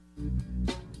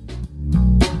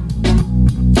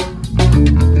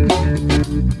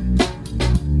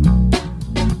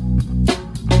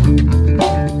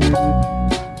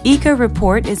Eco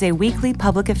Report is a weekly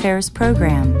public affairs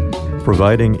program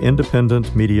providing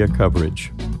independent media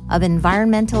coverage of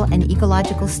environmental and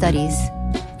ecological studies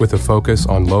with a focus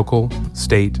on local,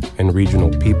 state, and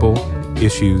regional people,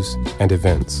 issues, and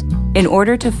events in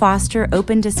order to foster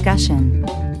open discussion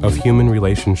of human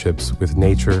relationships with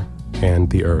nature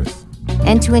and the earth,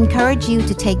 and to encourage you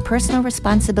to take personal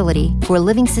responsibility for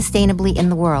living sustainably in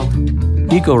the world.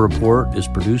 Eco Report is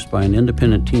produced by an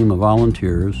independent team of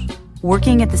volunteers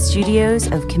working at the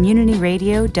studios of Community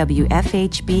Radio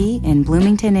WFHB in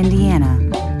Bloomington, Indiana,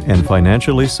 and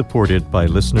financially supported by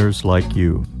listeners like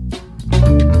you.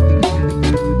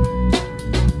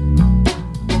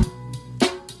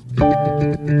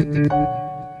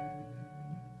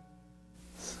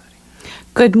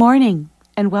 Good morning,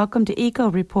 and welcome to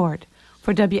Eco Report.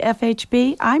 For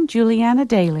WFHB, I'm Julianna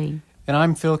Dailey. And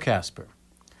I'm Phil Casper.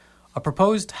 A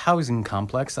proposed housing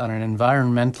complex on an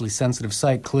environmentally sensitive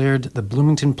site cleared the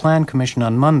Bloomington Plan Commission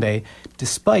on Monday,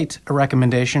 despite a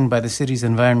recommendation by the city's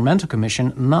Environmental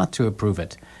Commission not to approve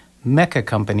it. Mecca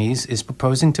Companies is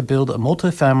proposing to build a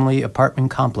multifamily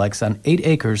apartment complex on 8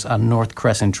 acres on North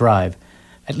Crescent Drive.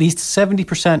 At least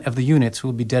 70% of the units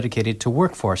will be dedicated to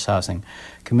workforce housing.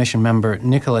 Commission member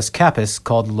Nicholas Kappas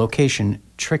called the location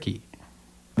tricky.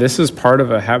 This is part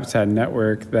of a habitat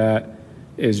network that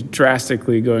is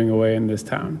drastically going away in this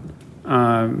town.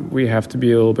 We have to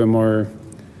be a little bit more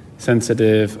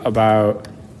sensitive about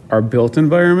our built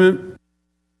environment.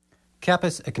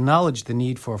 Kappas acknowledged the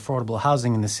need for affordable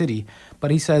housing in the city, but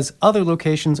he says other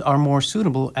locations are more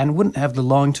suitable and wouldn't have the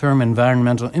long-term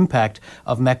environmental impact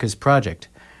of Mecca's project.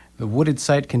 The wooded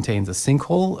site contains a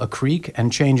sinkhole, a creek,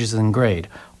 and changes in grade,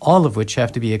 all of which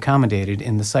have to be accommodated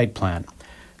in the site plan.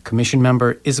 Commission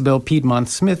member Isabel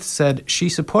Piedmont-Smith said she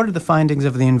supported the findings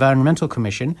of the Environmental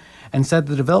Commission and said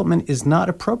the development is not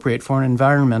appropriate for an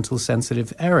environmental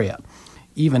sensitive area,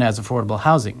 even as affordable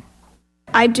housing.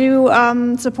 I do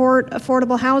support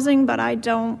affordable housing, but I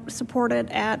don't support it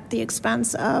at the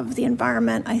expense of the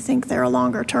environment. I think there are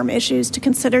longer-term issues to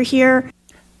consider here.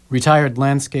 Retired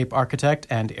landscape architect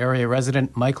and area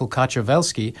resident Michael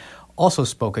Kaczewski also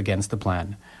spoke against the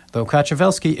plan. Though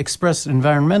Kaczewski expressed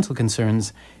environmental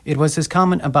concerns, it was his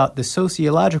comment about the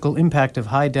sociological impact of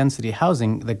high-density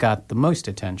housing that got the most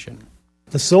attention.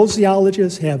 The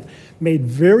sociologists have made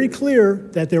very clear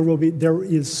that there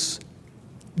is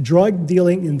drug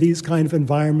dealing in these kind of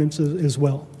environments as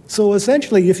well. So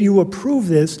essentially, if you approve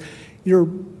this, you're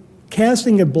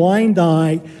casting a blind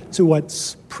eye to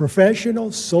what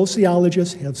professional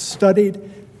sociologists have studied.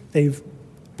 They've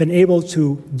been able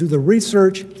to do the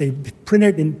research. They've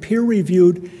printed in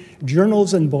peer-reviewed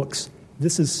journals and books.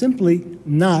 This is simply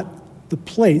not the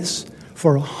place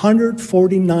for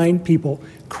 149 people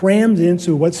crammed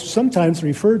into what's sometimes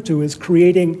referred to as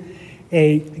creating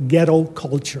a ghetto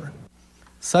culture.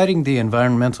 Citing the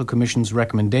Environmental Commission's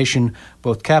recommendation,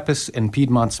 both Kappas and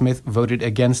Piedmont-Smith voted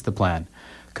against the plan.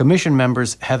 Commission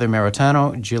members Heather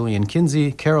Maritano, Jillian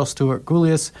Kinsey, Carol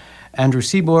Stewart-Gulius, Andrew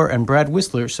Seabour, and Brad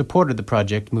Whistler supported the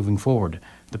project moving forward.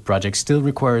 The project still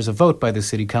requires a vote by the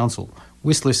City Council.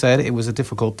 Whistler said it was a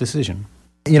difficult decision.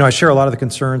 I share a lot of the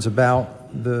concerns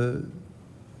about the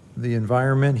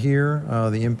environment here,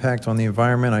 the impact on the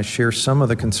environment. I share some of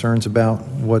the concerns about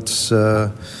what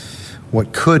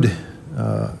could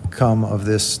come of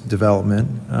this development.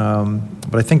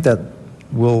 But I think that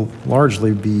will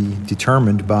largely be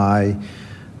determined by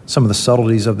some of the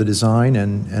subtleties of the design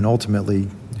and ultimately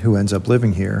who ends up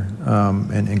living here.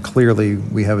 And clearly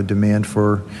we have a demand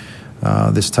for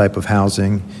this type of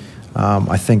housing.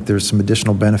 I think there's some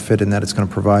additional benefit in that it's going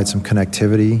to provide some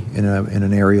connectivity in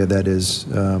an area that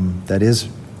is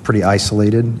pretty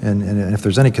isolated. And if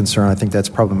there's any concern, I think that's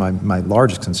probably my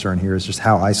largest concern here is just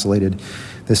how isolated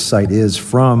this site is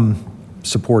from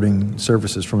supporting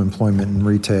services from employment and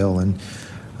retail and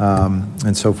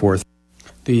so forth.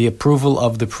 The approval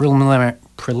of the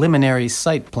preliminary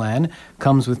site plan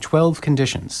comes with 12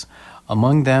 conditions.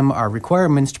 Among them are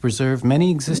requirements to preserve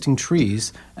many existing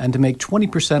trees and to make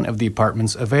 20% of the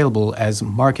apartments available as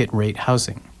market-rate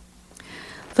housing.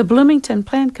 The Bloomington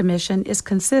Plan Commission is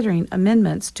considering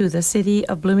amendments to the City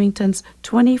of Bloomington's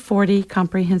 2040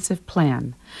 Comprehensive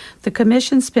Plan. The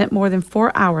Commission spent more than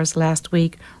 4 hours last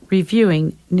week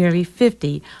reviewing nearly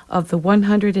 50 of the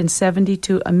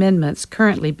 172 amendments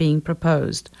currently being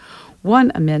proposed.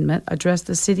 One amendment addressed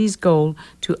the city's goal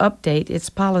to update its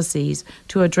policies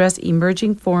to address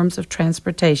emerging forms of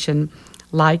transportation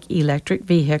like electric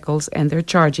vehicles and their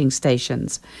charging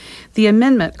stations. The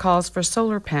amendment calls for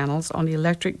solar panels on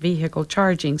electric vehicle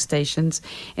charging stations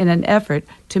in an effort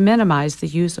to minimize the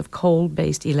use of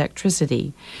coal-based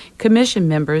electricity. Commission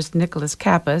members Nicholas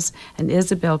Kappas and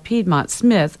Isabel Piedmont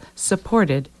Smith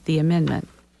supported the amendment.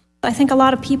 I think a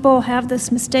lot of people have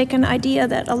this mistaken idea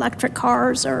that electric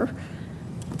cars are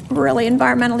really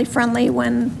environmentally friendly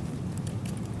when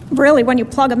really when you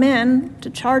plug them in to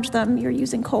charge them, you're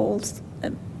using coals,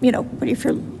 if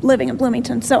you're living in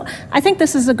Bloomington. So I think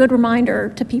this is a good reminder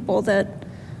to people that,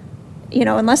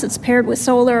 unless it's paired with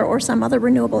solar or some other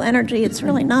renewable energy, it's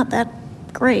really not that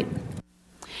great.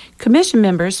 Commission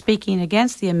members speaking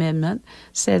against the amendment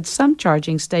said some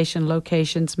charging station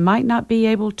locations might not be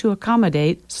able to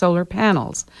accommodate solar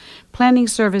panels. Planning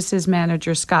Services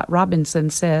Manager Scott Robinson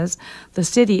says the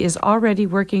city is already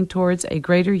working towards a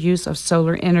greater use of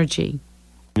solar energy.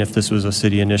 If this was a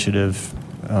city initiative,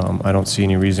 I don't see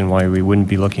any reason why we wouldn't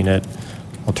be looking at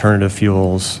alternative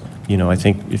fuels. I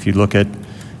think if you look at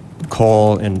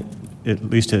coal, and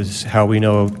at least as how we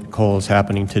know coal is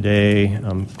happening today,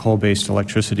 coal-based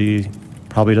electricity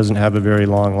probably doesn't have a very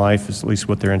long life, is at least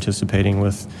what they're anticipating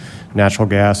with natural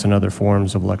gas and other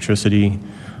forms of electricity.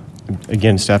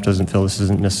 Again, staff doesn't feel this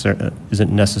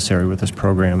isn't necessary with this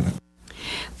program.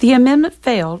 The amendment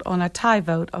failed on a tie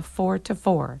vote of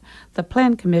 4-4. The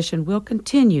Plan Commission will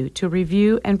continue to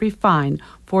review and refine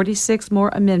 46 more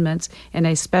amendments in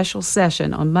a special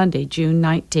session on Monday, June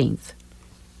 19th.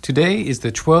 Today is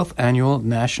the 12th annual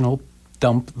National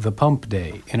Dump the Pump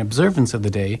Day. In observance of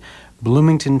the day,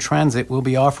 Bloomington Transit will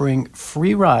be offering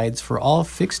free rides for all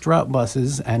fixed route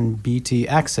buses and BT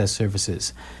access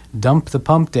services. Dump the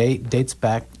Pump Day dates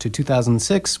back to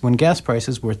 2006 when gas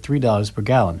prices were $3 per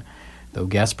gallon. Though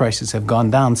gas prices have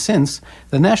gone down since,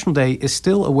 the National Day is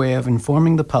still a way of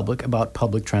informing the public about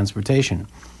public transportation.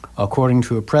 According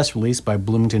to a press release by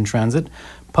Bloomington Transit,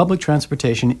 public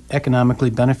transportation economically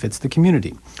benefits the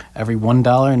community. Every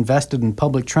 $1 invested in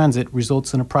public transit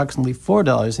results in approximately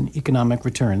 $4 in economic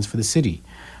returns for the city.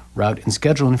 Route and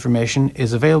schedule information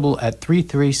is available at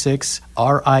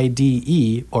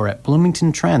 336-RIDE or at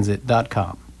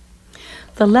bloomingtontransit.com.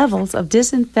 The levels of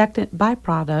disinfectant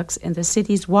byproducts in the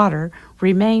city's water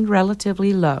remain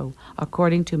relatively low,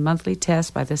 according to monthly tests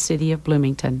by the City of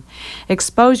Bloomington.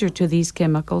 Exposure to these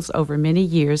chemicals over many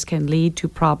years can lead to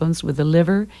problems with the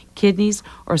liver, kidneys,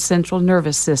 or central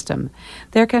nervous system.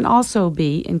 There can also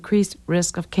be increased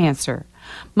risk of cancer.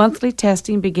 Monthly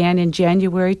testing began in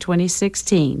January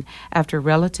 2016 after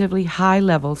relatively high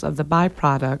levels of the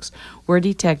byproducts were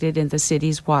detected in the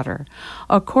city's water.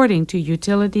 According to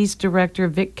Utilities Director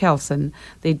Vic Kelson,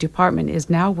 the department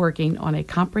is now working on a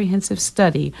comprehensive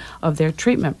study of their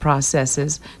treatment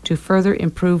processes to further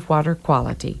improve water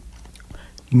quality.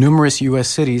 Numerous U.S.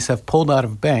 cities have pulled out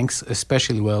of banks,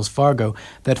 especially Wells Fargo,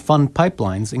 that fund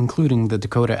pipelines, including the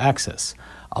Dakota Access.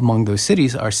 Among those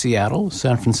cities are Seattle,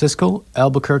 San Francisco,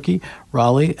 Albuquerque,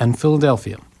 Raleigh, and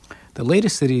Philadelphia. The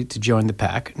latest city to join the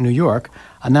pack, New York,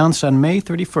 announced on May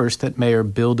 31st that Mayor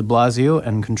Bill de Blasio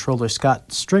and Comptroller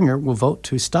Scott Stringer will vote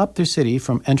to stop their city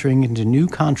from entering into new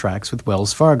contracts with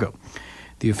Wells Fargo.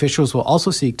 The officials will also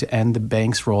seek to end the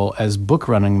bank's role as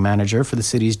book-running manager for the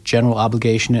city's General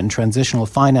Obligation and Transitional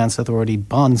Finance Authority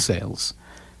bond sales.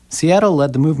 Seattle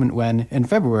led the movement when, in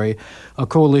February, a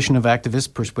coalition of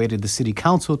activists persuaded the city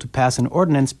council to pass an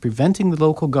ordinance preventing the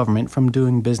local government from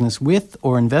doing business with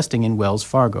or investing in Wells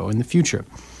Fargo in the future.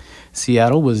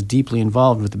 Seattle was deeply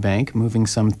involved with the bank, moving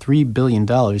some $3 billion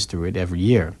through it every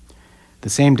year. The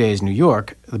same day as New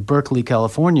York, the Berkeley,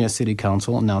 California City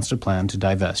Council announced a plan to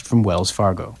divest from Wells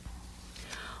Fargo.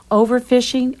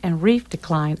 Overfishing and reef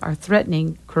decline are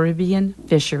threatening Caribbean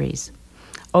fisheries.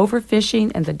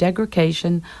 Overfishing and the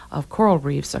degradation of coral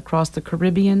reefs across the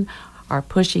Caribbean are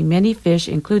pushing many fish,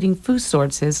 including food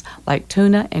sources like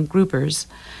tuna and groupers,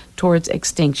 towards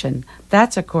extinction.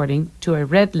 That's according to a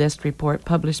Red List report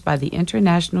published by the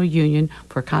International Union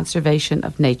for Conservation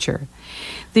of Nature.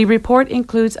 The report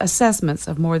includes assessments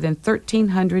of more than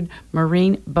 1,300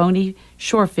 marine bony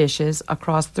shorefishes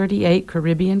across 38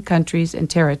 Caribbean countries and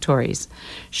territories.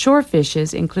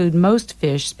 Shorefishes include most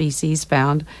fish species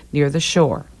found near the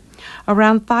shore.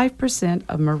 Around 5%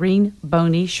 of marine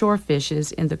bony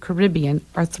shorefishes in the Caribbean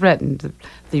are threatened,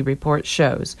 the report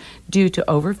shows, due to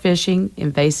overfishing,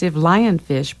 invasive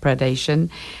lionfish predation,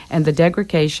 and the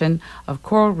degradation of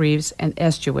coral reefs and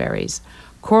estuaries.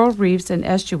 Coral reefs and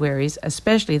estuaries,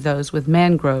 especially those with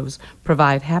mangroves,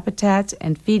 provide habitats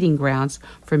and feeding grounds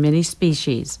for many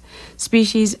species.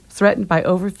 Species threatened by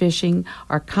overfishing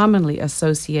are commonly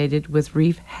associated with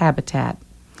reef habitat.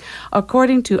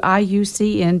 According to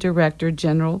IUCN Director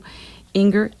General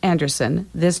Inger Anderson,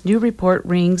 this new report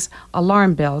rings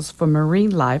alarm bells for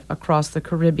marine life across the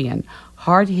Caribbean,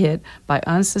 hard hit by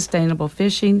unsustainable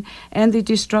fishing and the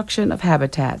destruction of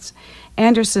habitats.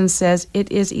 Anderson says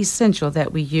it is essential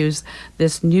that we use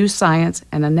this new science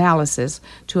and analysis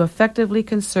to effectively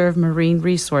conserve marine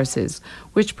resources,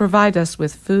 which provide us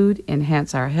with food,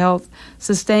 enhance our health,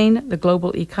 sustain the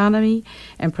global economy,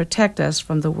 and protect us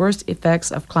from the worst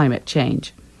effects of climate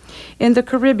change. In the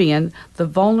Caribbean, the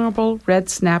vulnerable red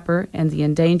snapper and the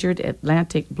endangered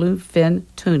Atlantic bluefin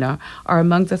tuna are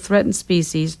among the threatened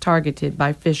species targeted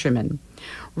by fishermen.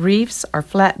 Reefs are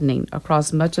flattening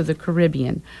across much of the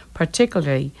Caribbean,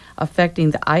 particularly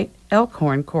affecting the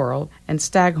elkhorn coral and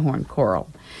staghorn coral.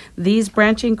 These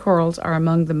branching corals are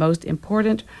among the most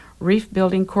important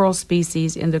reef-building coral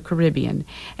species in the Caribbean,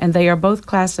 and they are both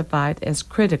classified as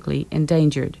critically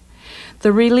endangered.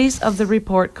 The release of the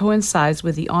report coincides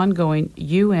with the ongoing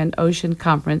UN Ocean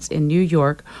Conference in New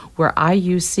York, where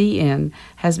IUCN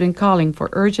has been calling for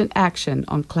urgent action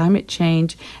on climate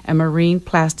change and marine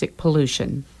plastic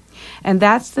pollution. And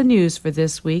that's the news for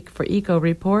this week. For Eco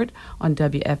Report on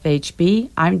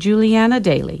WFHB, I'm Julianna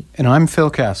Dailey. And I'm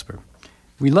Phil Casper.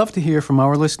 We love to hear from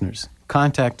our listeners.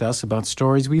 Contact us about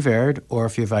stories we've aired, or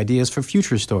if you have ideas for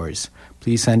future stories,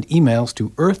 please send emails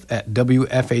to earth@wfhb.org.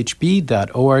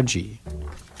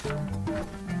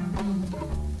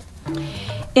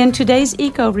 In today's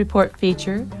Eco Report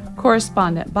feature,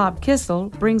 correspondent Bob Kissel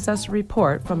brings us a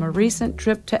report from a recent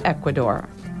trip to Ecuador.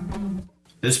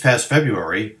 This past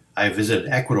February, I visited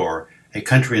Ecuador, a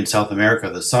country in South America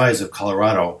the size of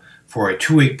Colorado, for a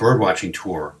 2-week birdwatching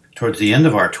tour. Towards the end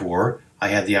of our tour, I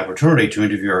had the opportunity to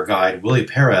interview our guide, Willie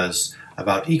Perez,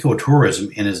 about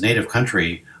ecotourism in his native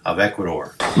country of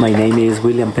Ecuador. My name is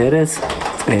William Perez,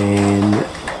 and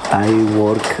I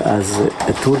work as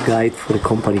a tour guide for a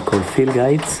company called Field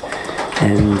Guides.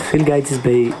 And Field Guides is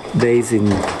based in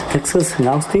Texas, in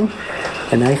Austin,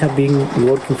 and I have been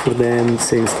working for them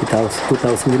since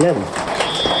 2011.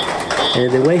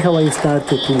 The way how I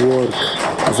started to work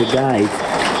as a guide,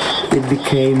 it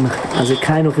became as a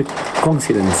kind of a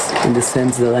coincidence, in the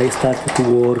sense that I started to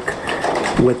work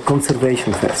with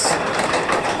conservation first.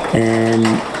 And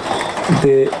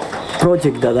the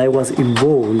project that I was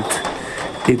involved,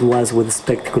 it was with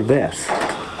spectacle bears.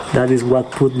 That is what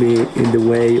put me in the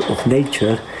way of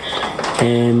nature.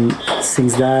 And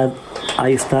since that,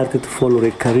 I started to follow a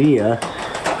career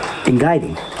in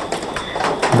guiding.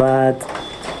 But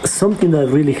something that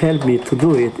really helped me to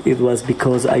do it, it was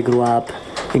because I grew up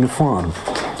in a farm.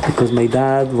 Because my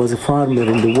dad was a farmer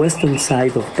in the western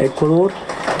side of Ecuador,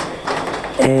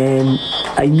 and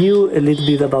I knew a little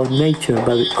bit about nature,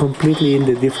 but completely in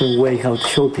the different way how to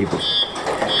show people.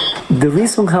 The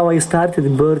reason how I started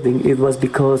in birding, it was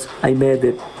because I met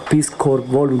a Peace Corps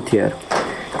volunteer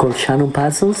called Shannon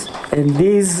Parsons, and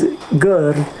this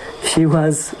girl, she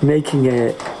was making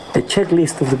a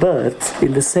checklist of the birds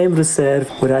in the same reserve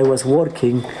where I was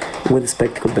working with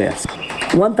spectacle bears.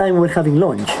 One time we were having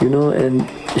lunch, and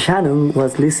Shannon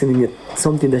was listening at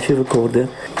something that she recorded.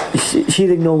 She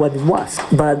didn't know what it was,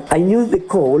 but I knew the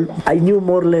call. I knew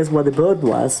more or less what the bird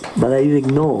was, but I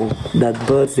didn't know that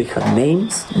birds, they had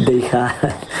names.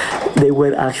 They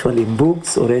were actually in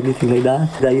books or anything like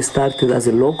that. I started as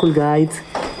a local guide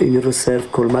in a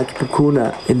reserve called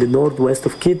Maquipucuna in the northwest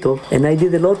of Quito, and I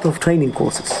did a lot of training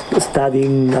courses,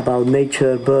 studying about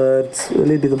nature, birds, a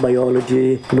little bit of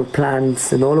biology,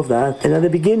 plants and all of that. And at the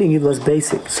beginning it was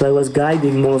basic, so I was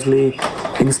guiding mostly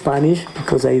in Spanish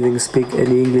because I didn't speak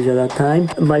any English at that time.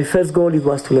 My first goal, it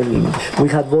was to learn English. We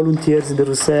had volunteers in the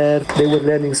reserve, they were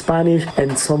learning Spanish,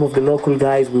 and some of the local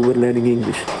guys, we were learning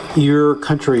English. Your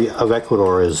country of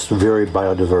Ecuador is very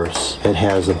biodiverse. It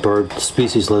has a bird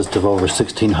species list of over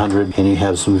 1,600, and you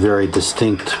have some very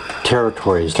distinct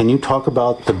territories. Can you talk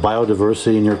about the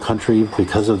biodiversity in your country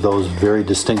because of those very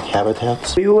distinct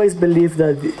habitats? We always believe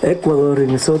that Ecuador,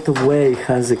 in a sort of way,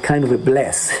 has a kind of a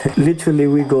bless. Literally,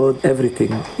 we got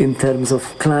everything in terms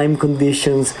of climate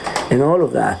conditions and all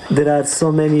of that. There are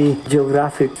so many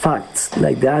geographic facts,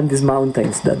 like the Andes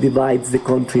Mountains that divides the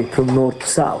country from north to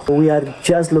south. We are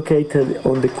just located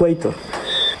on the equator.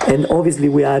 And obviously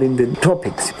we are in the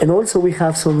tropics. And also we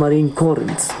have some marine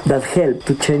currents that help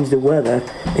to change the weather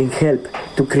and help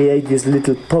to create these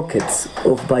little pockets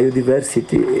of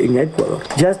biodiversity in Ecuador.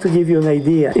 Just to give you an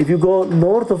idea, if you go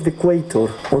north of the equator,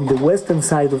 on the western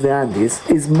side of the Andes,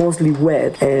 it's mostly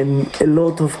wet and a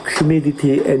lot of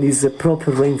humidity and is a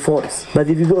proper rainforest. But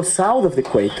if you go south of the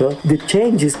equator, the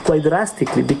change is quite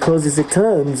drastically because it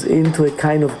turns into a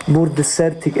kind of more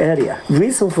desertic area.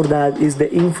 Reason for that is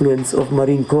the influence of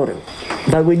marine current.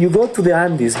 But when you go to the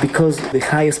Andes, because the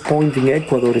highest point in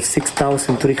Ecuador is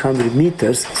 6,300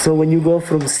 meters, so when you go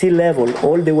from sea level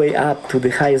all the way up to the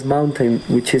highest mountain,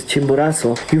 which is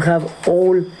Chimborazo, you have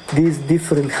all these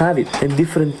different habits and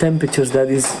different temperatures.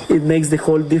 It makes the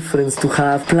whole difference to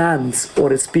have plants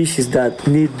or a species that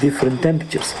need different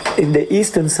temperatures. In the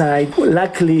eastern side,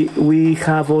 luckily, we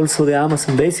have also the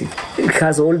Amazon basin. It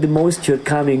has all the moisture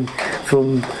coming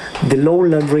from the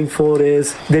lowland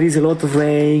rainforest. There is a lot of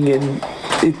rain and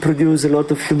it produces a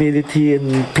lot of humidity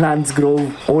and plants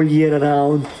grow all year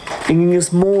around. In a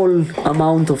small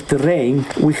amount of terrain,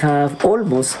 we have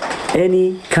almost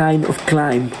any kind of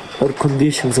climate or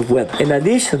conditions of weather. And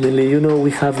additionally,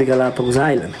 we have the Galapagos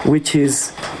Island, which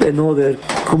is another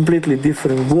completely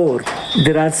different world.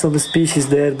 There are some species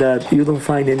there that you don't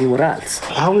find anywhere else.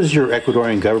 How has your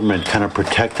Ecuadorian government kind of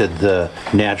protected the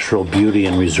natural beauty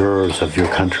and reserves of your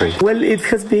country? Well, it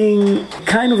has been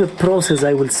kind of a process,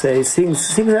 I will say,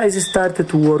 since I started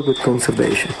to work with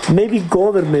conservation. Maybe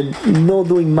government not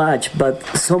doing much, but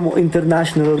some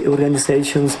international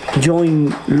organizations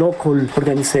join local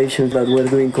organizations that were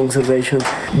doing conservation.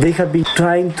 They have been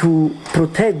trying to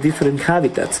protect different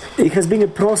habitats. It has been a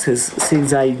process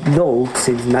since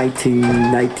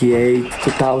 1998,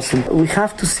 2000. We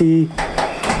have to see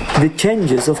the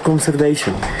changes of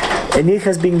conservation, and it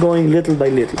has been going little by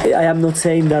little. I am not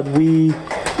saying that we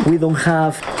don't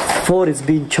have forests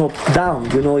being chopped down,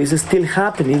 it's still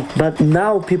happening, but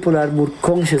now people are more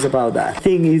conscious about that. The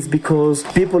thing is because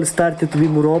people started to be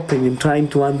more open and trying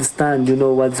to understand,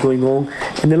 what's going on,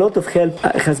 and a lot of help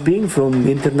has been from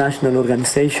international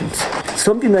organizations.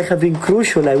 Something that has been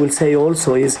crucial, I will say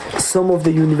also, is some of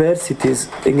the universities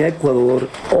in Ecuador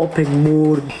open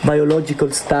more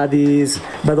biological studies,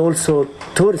 but also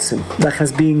tourism that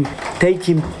has been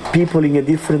taking people in a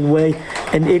different way,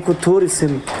 and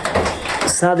ecotourism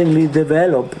suddenly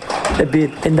develop a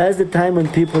bit. And that's the time when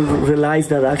people realize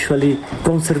that actually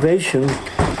conservation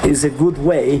is a good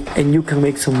way and you can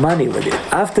make some money with it.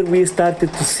 After we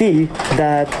started to see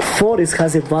that forest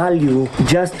has a value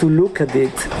just to look at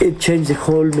it, it changed the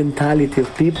whole mentality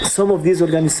of people. Some of these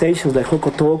organizations like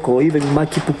Hocotoco, even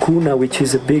Maquipucuna, which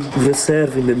is a big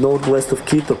reserve in the northwest of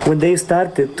Quito, when they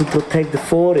started to protect the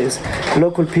forest,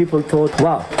 local people thought,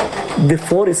 wow, the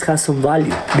forest has some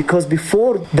value, because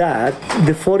before that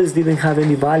the forest didn't have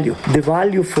any value. The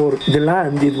value for the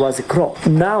land, it was a crop.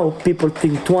 Now people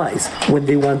think twice when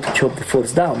they want to chop the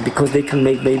forest down, because they can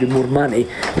make maybe more money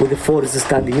with the forest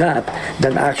standing up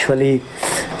than actually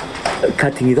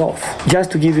cutting it off.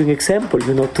 Just to give you an example,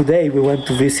 today we went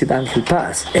to visit Angel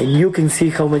Pass, and you can see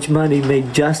how much money he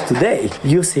made just today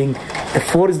using the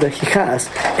forest that he has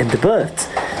and the birds.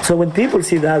 So when people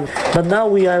see that, but now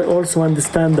we also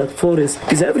understand that forest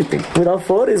is everything. Without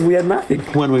forest, we are nothing.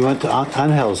 When we went to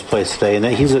Angel's place today, and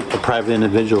he's a private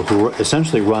individual who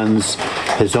essentially runs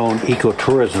his own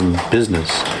ecotourism business.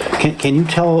 Can you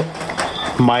tell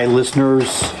my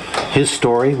listeners his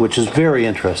story, which is very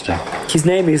interesting? His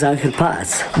name is Angel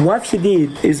Paz. What he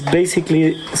did is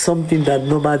basically something that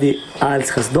nobody else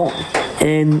has done.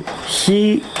 And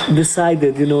he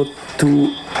decided,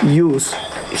 to use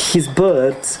his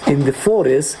birds in the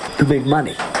forest to make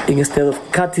money. Instead of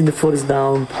cutting the forest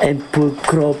down and put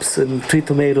crops and tree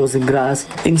tomatoes and grass.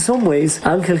 In some ways,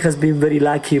 Angel has been very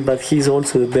lucky, but he's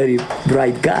also a very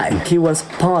bright guy. He was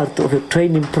part of a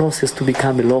training process to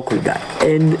become a local guy.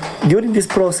 And during this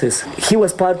process, he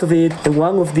was part of it, and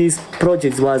one of these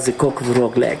projects was the Cock of the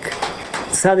Rock Lake.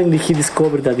 Suddenly he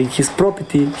discovered that in his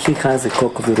property he has a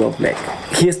Cock of the Rock Lake.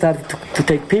 He started to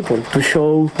take people to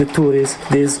show the tourists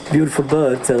these beautiful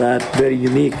birds that are very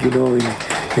unique,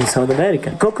 in South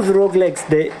America. Cock of the Rock Lakes,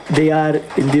 they are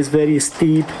in these very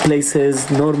steep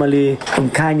places, normally in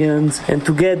canyons, and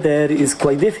to get there is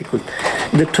quite difficult.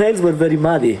 The trails were very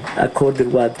muddy, according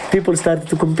to what people started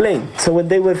to complain. So when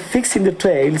they were fixing the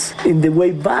trails, in the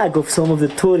way back of some of the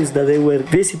tourists that they were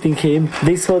visiting him,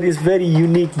 they saw this very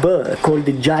unique bird called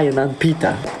the giant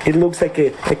antpitta. It looks like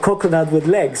a coconut with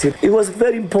legs. It was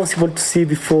very impossible to see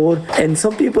before, and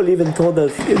some people even thought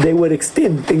that they were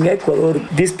extinct in Ecuador.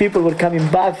 These people were coming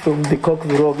back from the Cock of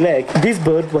the Rock Lake. This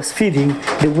bird was feeding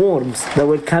the worms that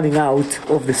were coming out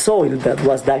of the soil that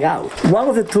was dug out. One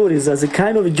of the tourists, as a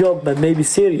kind of a joke, but maybe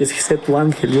serious, he said to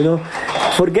Angel,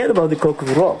 forget about the Cock of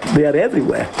the Rock. They are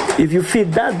everywhere. If you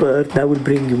feed that bird, that will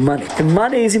bring you money. And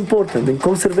money is important. In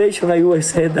conservation, I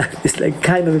always say that it's like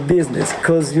kind of a business,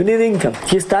 because you need income.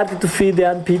 He started to feed the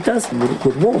antpittas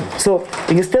with worms. So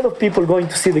instead of people going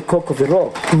to see the Cock of the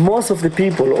Rock, most of the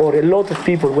people, or a lot of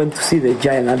people, went to see the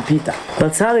giant antpitta. But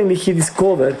But suddenly he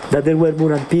discovered that there were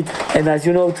murantid, and as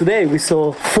you know today, we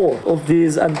saw 4 of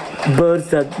these birds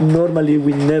that normally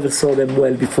we never saw them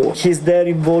well before. He's there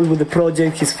involved with the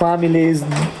project, his family is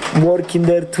working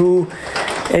there too,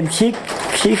 and he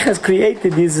has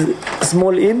created this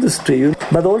small industry,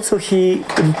 but also he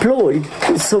employed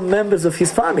some members of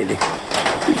his family.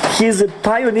 He's a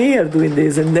pioneer doing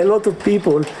this, and a lot of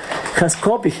people has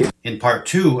copied him. In part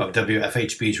 2 of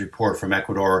WFHB's report from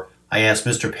Ecuador, I asked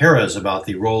Mr. Perez about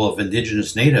the role of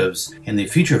indigenous natives in the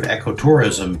future of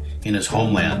ecotourism in his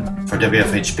homeland. For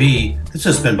WFHB, this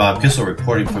has been Bob Kissel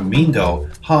reporting from Mindo,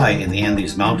 high in the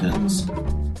Andes Mountains.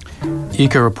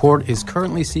 Eco Report is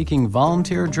currently seeking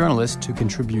volunteer journalists to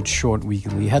contribute short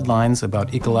weekly headlines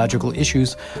about ecological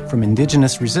issues, from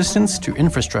indigenous resistance to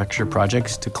infrastructure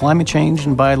projects to climate change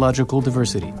and biological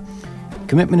diversity.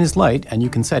 Commitment is light, and you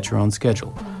can set your own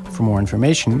schedule. For more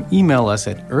information, email us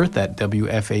at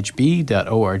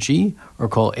earth@wfhb.org or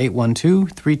call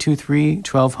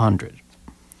 812-323-1200.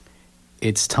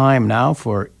 It's time now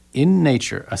for In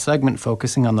Nature, a segment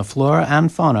focusing on the flora and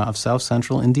fauna of South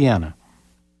Central Indiana.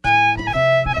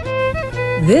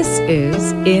 This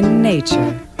is In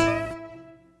Nature.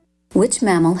 Which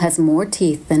mammal has more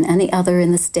teeth than any other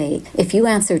in the state? If you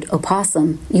answered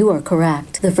opossum, you are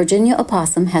correct. The Virginia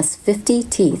opossum has 50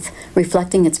 teeth,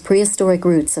 reflecting its prehistoric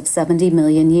roots of 70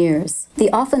 million years. The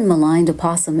often maligned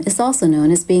opossum is also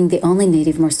known as being the only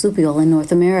native marsupial in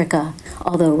North America.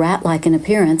 Although rat-like in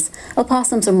appearance,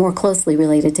 opossums are more closely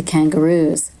related to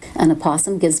kangaroos. An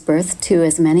opossum gives birth to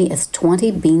as many as 20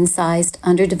 bean-sized,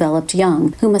 underdeveloped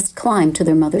young who must climb to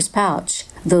their mother's pouch.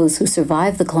 Those who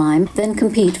survive the climb then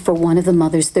compete for one of the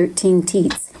mother's 13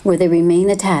 teats, where they remain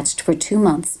attached for 2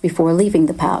 months before leaving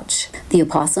the pouch. The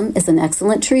opossum is an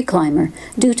excellent tree climber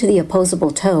due to the opposable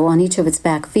toe on each of its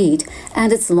back feet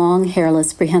and its long,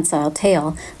 hairless, prehensile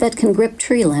tail that can grip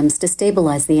tree limbs to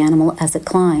stabilize the animal as it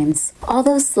climbs.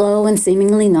 Although slow and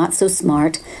seemingly not so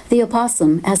smart, the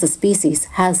opossum, as a species,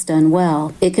 has done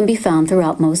well. It can be found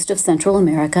throughout most of Central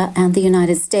America and the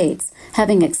United States,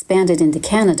 having expanded into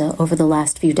Canada over the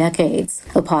last few decades.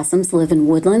 Opossums live in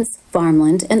woodlands,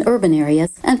 farmland, and urban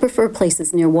areas and prefer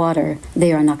places near water.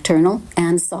 They are nocturnal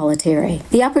and solitary.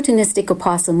 The opportunistic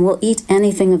opossum will eat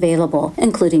anything available,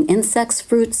 including insects,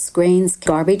 fruits, grains,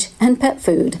 garbage, and pet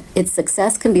food. Its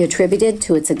success can be attributed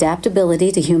to its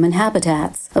adaptability to human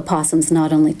habitats. Opossums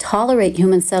not only tolerate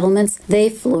human settlements, they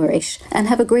flourish and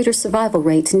have a greater survival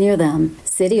rate near them.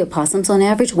 City opossums on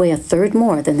average weigh a third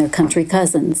more than their country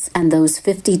cousins. And those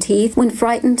 50 teeth, when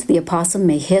frightened, the opossum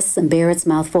may hiss and bare its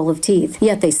mouth full of teeth,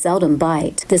 yet they seldom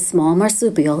bite. This small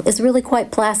marsupial is really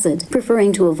quite placid,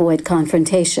 preferring to avoid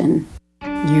confrontation.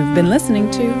 You've been listening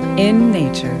to In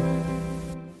Nature.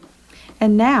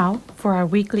 And now for our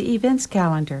weekly events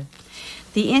calendar.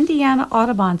 The Indiana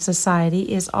Audubon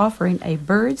Society is offering a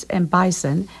Birds and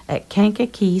Bison at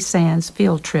Kankakee Sands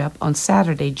field trip on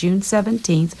Saturday, June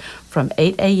 17th from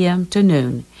 8 a.m. to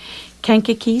noon.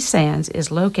 Kankakee Sands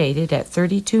is located at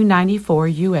 3294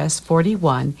 US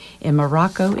 41 in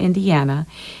Morocco, Indiana,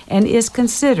 and is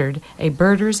considered a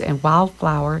birders and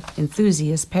wildflower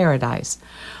enthusiast paradise.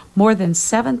 More than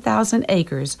 7,000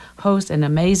 acres host an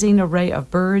amazing array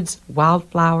of birds,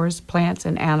 wildflowers, plants,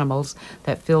 and animals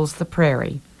that fills the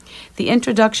prairie. The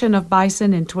introduction of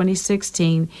bison in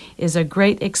 2016 is a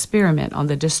great experiment on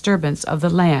the disturbance of the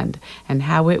land and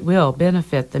how it will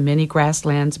benefit the many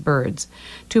grasslands birds.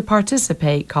 To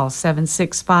participate, call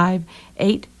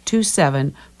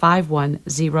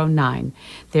 765-827-5109.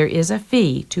 There is a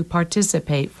fee to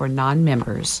participate for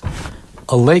non-members.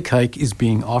 A lake hike is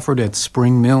being offered at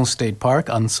Spring Mill State Park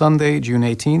on Sunday, June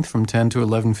 18th from 10 to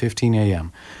 11:15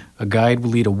 a.m. A guide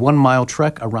will lead a 1-mile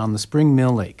trek around the Spring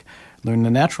Mill Lake. Learn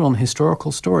the natural and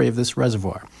historical story of this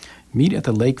reservoir. Meet at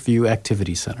the Lakeview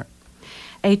Activity Center.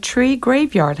 A tree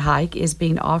graveyard hike is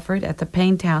being offered at the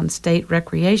Paintown State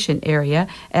Recreation Area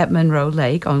at Monroe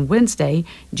Lake on Wednesday,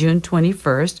 June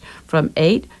 21st from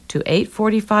 8 to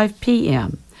 8:45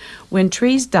 p.m. When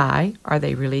trees die, are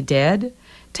they really dead?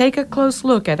 Take a close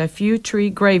look at a few tree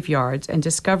graveyards and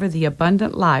discover the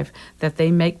abundant life that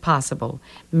they make possible.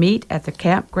 Meet at the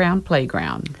Campground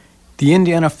Playground. The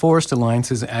Indiana Forest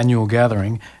Alliance's annual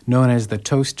gathering, known as the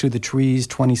Toast to the Trees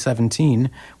 2017,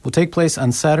 will take place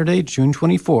on Saturday, June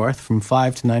 24th from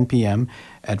 5 to 9 p.m.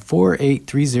 at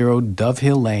 4830 Dove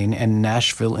Hill Lane in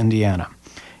Nashville, Indiana.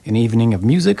 An evening of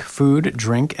music, food,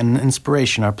 drink, and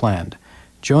inspiration are planned.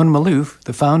 Joan Maloof,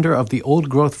 the founder of the Old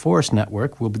Growth Forest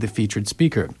Network, will be the featured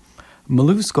speaker.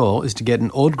 Maloof's goal is to get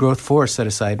an old-growth forest set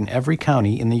aside in every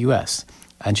county in the U.S.,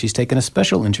 and she's taken a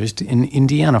special interest in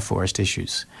Indiana forest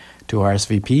issues. To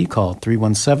RSVP, call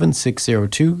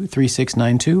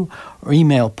 317-602-3692 or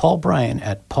email Paul Bryan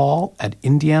at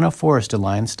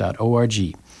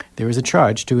paul@indianaforestalliance.org. There is a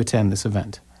charge to attend this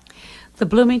event. The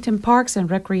Bloomington Parks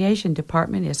and Recreation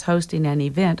Department is hosting an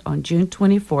event on June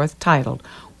 24th titled,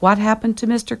 What Happened to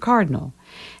Mr. Cardinal?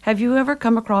 Have you ever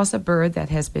come across a bird that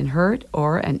has been hurt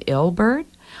or an ill bird?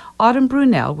 Autumn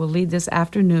Brunel will lead this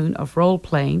afternoon of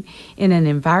role-playing in an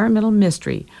environmental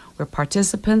mystery where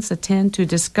participants attend to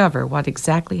discover what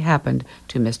exactly happened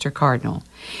to Mr. Cardinal.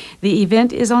 The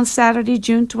event is on Saturday,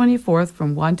 June 24th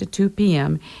from 1 to 2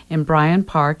 p.m. in Bryan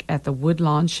Park at the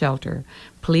Woodlawn Shelter.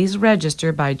 Please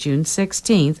register by June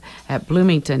 16th at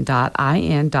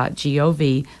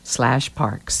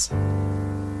bloomington.in.gov/parks.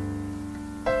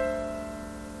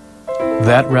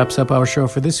 That wraps up our show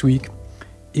for this week.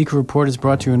 Eco Report is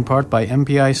brought to you in part by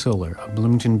MPI Solar, a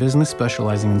Bloomington business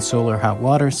specializing in solar hot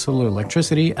water, solar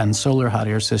electricity, and solar hot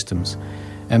air systems.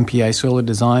 MPI Solar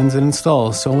designs and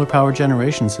installs solar power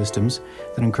generation systems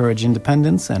that encourage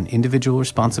independence and individual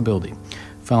responsibility.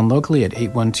 Found locally at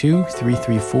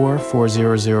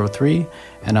 812-334-4003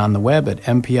 and on the web at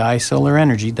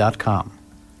mpisolarenergy.com.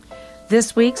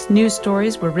 This week's news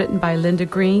stories were written by Linda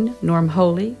Greene, Norm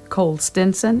Holy, Cole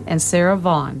Stinson, and Sarah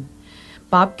Vaughan.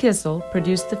 Bob Kissel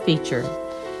produced the feature.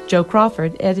 Joe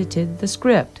Crawford edited the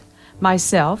script.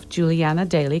 Myself, Julianna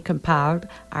Dailey, compiled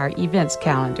our events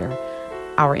calendar.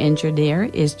 Our engineer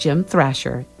is Jim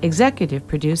Thrasher. Executive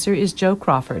producer is Joe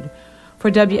Crawford.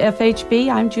 For WFHB,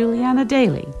 I'm Julianna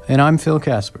Dailey. And I'm Phil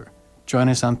Casper. Join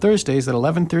us on Thursdays at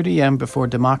 11:30 a.m. before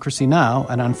Democracy Now!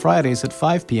 And on Fridays at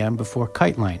 5 p.m. before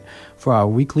Kite Line for our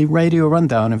weekly radio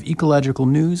rundown of ecological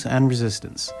news and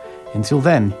resistance. Until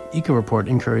then, Eco Report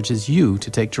encourages you to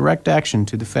take direct action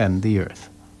to defend the Earth.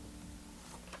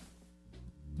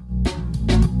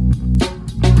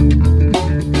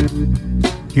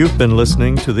 You've been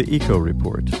listening to the Eco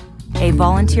Report, a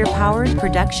volunteer-powered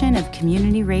production of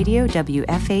Community Radio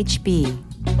WFHB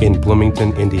in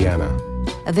Bloomington, Indiana.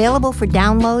 Available for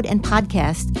download and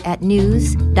podcast at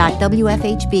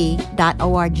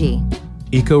news.wfhb.org.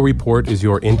 Eco Report is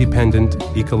your independent,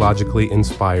 ecologically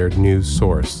inspired news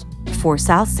source for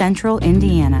South Central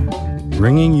Indiana,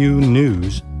 bringing you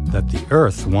news that the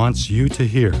Earth wants you to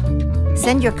hear.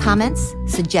 Send your comments,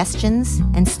 suggestions,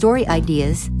 and story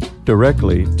ideas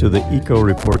directly to the Eco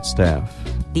Report staff.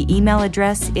 The email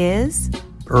address is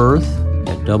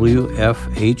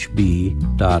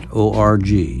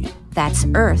earth@wfhb.org. That's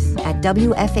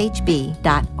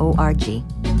earth@wfhb.org.